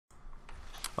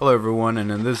Hello everyone,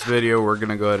 and in this video we're going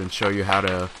to go ahead and show you how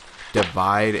to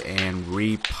divide and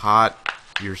repot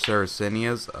your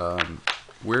Sarracenias.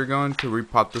 We're going to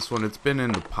repot this one. It's been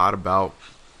in the pot about,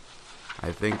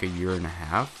 I think, a year and a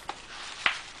half.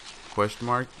 Question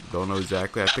mark? Don't know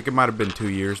exactly. I think it might have been 2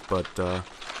 years, but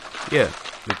yeah,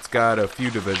 it's got a few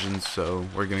divisions, so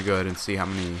we're going to go ahead and see how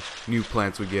many new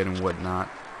plants we get and whatnot.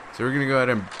 So we're going to go ahead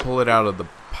and pull it out of the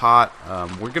pot.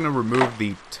 We're going to remove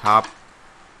the top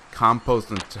compost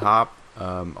on top,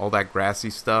 all that grassy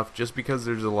stuff, just because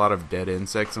there's a lot of dead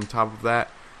insects on top of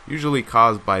that, usually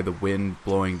caused by the wind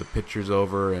blowing the pitchers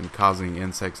over and causing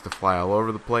insects to fly all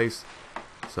over the place.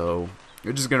 So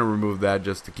we're just going to remove that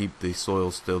just to keep the soil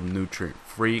still nutrient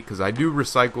free, because I do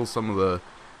recycle some of the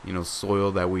soil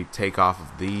that we take off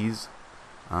of these.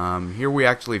 Here we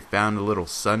actually found a little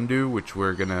sundew, which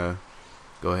we're going to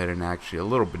go ahead and actually, a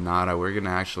little banana, we're going to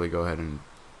actually go ahead and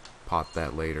pot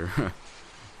that later.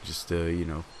 Just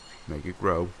to make it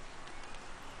grow.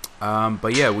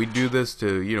 But yeah, we do this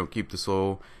to keep the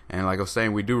soil, and like I was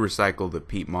saying, we do recycle the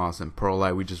peat moss and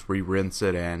perlite. We just re-rinse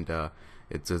it, and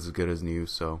it's as good as new.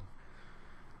 So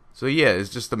yeah, it's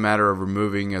just a matter of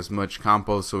removing as much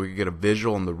compost so we can get a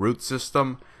visual on the root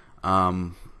system,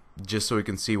 just so we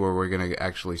can see where we're gonna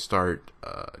actually start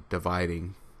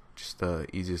dividing. Just the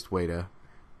easiest way to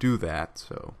do that.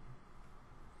 So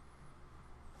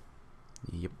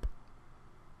yep.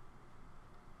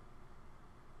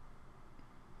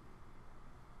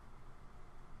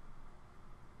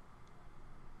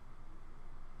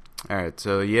 Alright,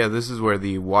 so yeah, this is where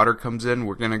the water comes in.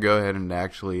 We're going to go ahead and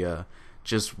actually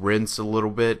just rinse a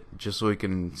little bit just so we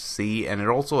can see, and it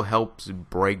also helps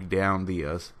break down the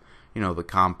the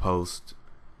compost.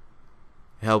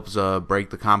 It helps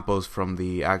break the compost from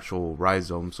the actual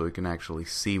rhizome so we can actually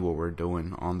see what we're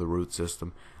doing on the root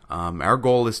system. Our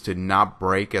goal is to not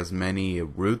break as many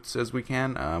roots as we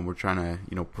can. We're trying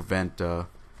to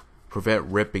prevent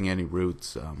ripping any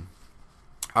roots.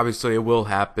 Obviously, it will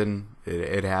happen.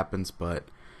 It happens, but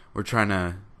we're trying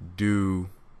to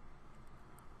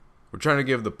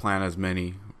give the plant as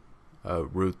many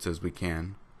roots as we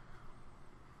can.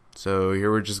 So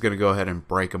here we're just gonna go ahead and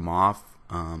break them off,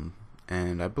 and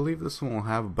I believe this one will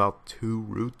have about 2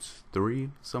 roots,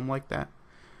 3, something like that.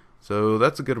 So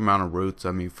that's a good amount of roots.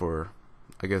 I mean, for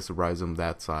I guess a rhizome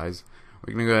that size,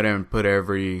 we're gonna go ahead and put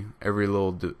every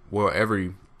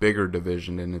bigger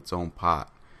division in its own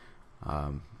pot.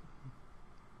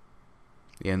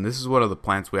 Yeah, and this is one of the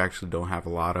plants we actually don't have a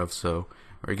lot of, so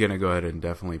we're gonna go ahead and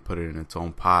definitely put it in its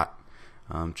own pot.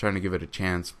 Trying to give it a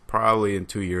chance. Probably in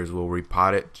 2 years we'll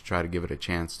repot it to try to give it a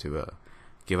chance to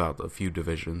give out a few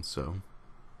divisions. So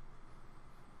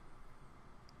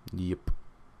yep,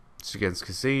 as you guys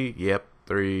can see, yep,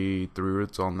 three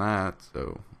roots on that.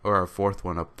 So, or a 4th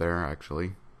one up there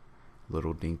actually,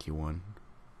 little dinky one.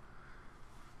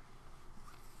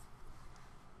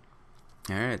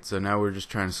 Alright, so now we're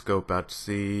just trying to scope out to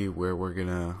see where we're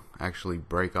gonna actually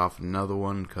break off another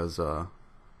one, because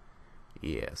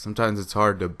yeah, sometimes it's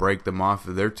hard to break them off.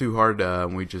 If they're too hard,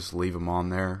 we just leave them on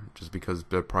there just because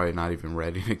they're probably not even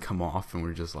ready to come off, and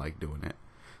we're just like doing it.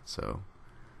 So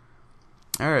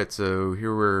alright, so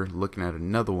here we're looking at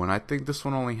another one. I think this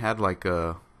one only had like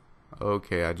a,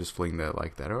 okay, I just fling that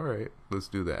like that. Alright, let's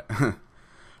do that.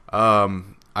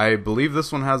 I believe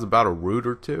this one has about a root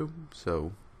or 2,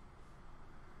 so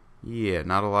yeah,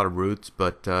 not a lot of roots,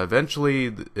 but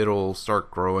eventually it'll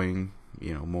start growing,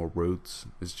 more roots.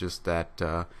 It's just that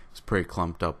it's pretty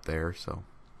clumped up there, so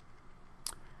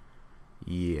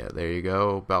yeah, there you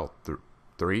go. About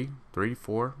 3,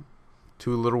 4,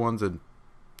 2 little ones and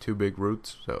 2 big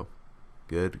roots, so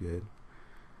good.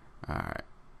 Alright,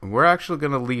 we're actually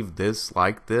gonna leave this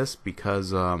like this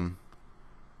because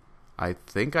I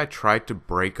think I tried to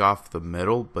break off the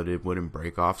middle, but it wouldn't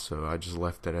break off, so I just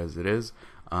left it as it is.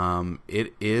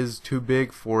 It is too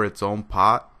big for its own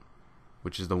pot,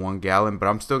 which is the 1 gallon, but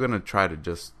I'm still gonna try to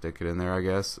just stick it in there, I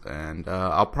guess. And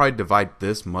I'll probably divide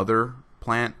this mother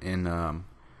plant in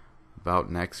about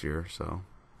next year, so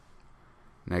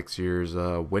next year's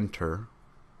winter.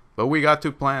 But we got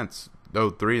 2 plants,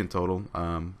 3 in total.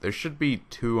 There should be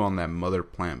 2 on that mother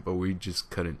plant, but we just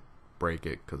couldn't break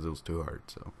it because it was too hard.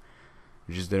 So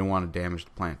we just didn't want to damage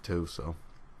the plant too. So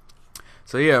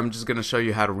yeah, I'm just gonna show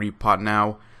you how to repot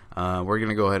now. We're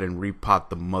gonna go ahead and repot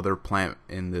the mother plant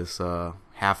in this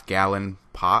half-gallon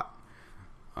pot.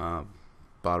 Bought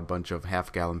a bunch of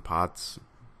half-gallon pots.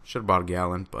 Should have bought a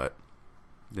gallon, but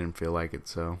didn't feel like it.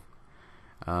 So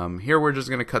here we're just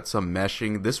gonna cut some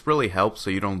meshing. This really helps so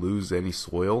you don't lose any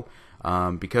soil,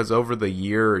 because over the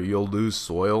year you'll lose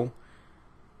soil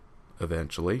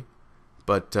eventually.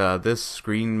 But this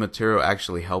screen material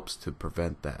actually helps to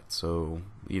prevent that. So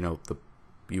you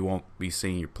won't be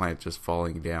seeing your plant just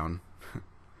falling down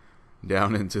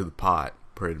down into the pot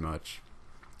pretty much.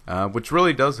 Which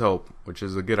really does help, which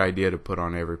is a good idea to put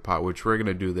on every pot, which we're going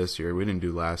to do this year. We didn't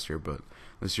do last year, but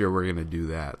this year we're going to do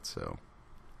that. So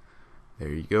there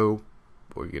you go.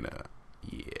 We're going to,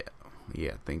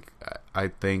 yeah, I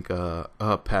think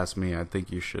past me, I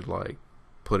think you should like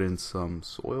put in some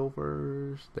soil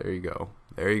first. There you go.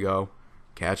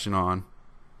 Catching on.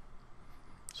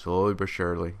 Slowly but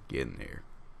surely getting there.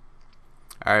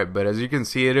 Alright, but as you can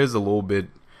see, it is a little bit,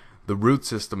 the root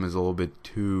system is a little bit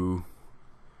too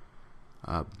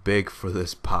big for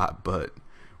this pot, but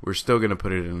we're still gonna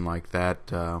put it in like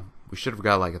that. We should have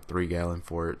got like a 3-gallon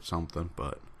for it, something,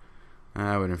 but we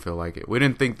didn't feel like it. We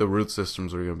didn't think the root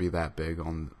systems were gonna be that big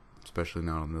on, especially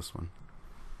not on this one.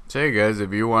 So hey guys,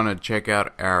 if you want to check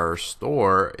out our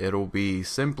store, it'll be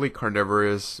simply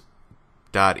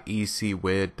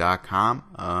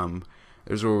carnivorous.ecwid.com.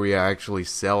 There's where we actually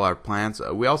sell our plants.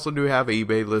 We also do have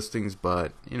eBay listings,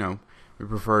 but we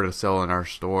prefer to sell in our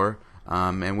store.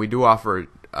 And we do offer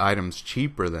items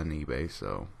cheaper than eBay,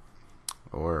 so,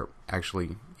 or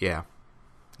actually, yeah.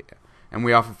 And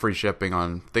we offer free shipping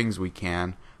on things we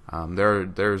can.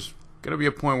 There's gonna be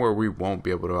a point where we won't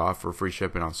be able to offer free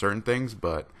shipping on certain things,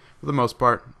 but for the most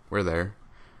part, we're there.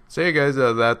 So hey guys,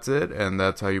 that's it, and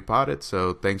that's how you pot it.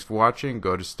 So thanks for watching.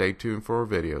 Go to stay tuned for our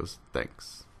videos.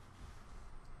 Thanks.